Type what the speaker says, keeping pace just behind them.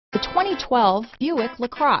The 2012 Buick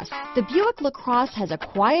LaCrosse. The Buick LaCrosse has a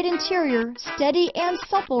quiet interior, steady and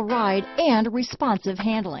supple ride, and responsive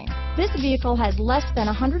handling. This vehicle has less than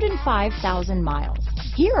 105,000 miles.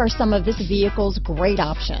 Here are some of this vehicle's great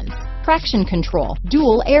options: traction control,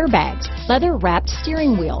 dual airbags, leather-wrapped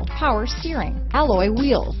steering wheel, power steering, alloy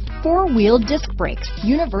wheels, four-wheel disc brakes,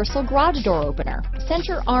 universal garage door opener,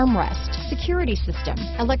 center armrest, security system,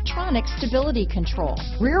 electronic stability control,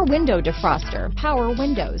 rear window defroster, power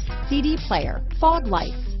windows, CD player, fog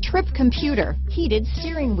lights, trip computer, heated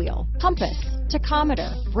steering wheel, compass,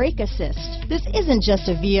 tachometer, brake assist. This isn't just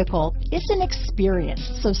a vehicle, it's an experience.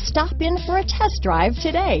 So stop in for a test drive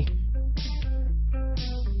today.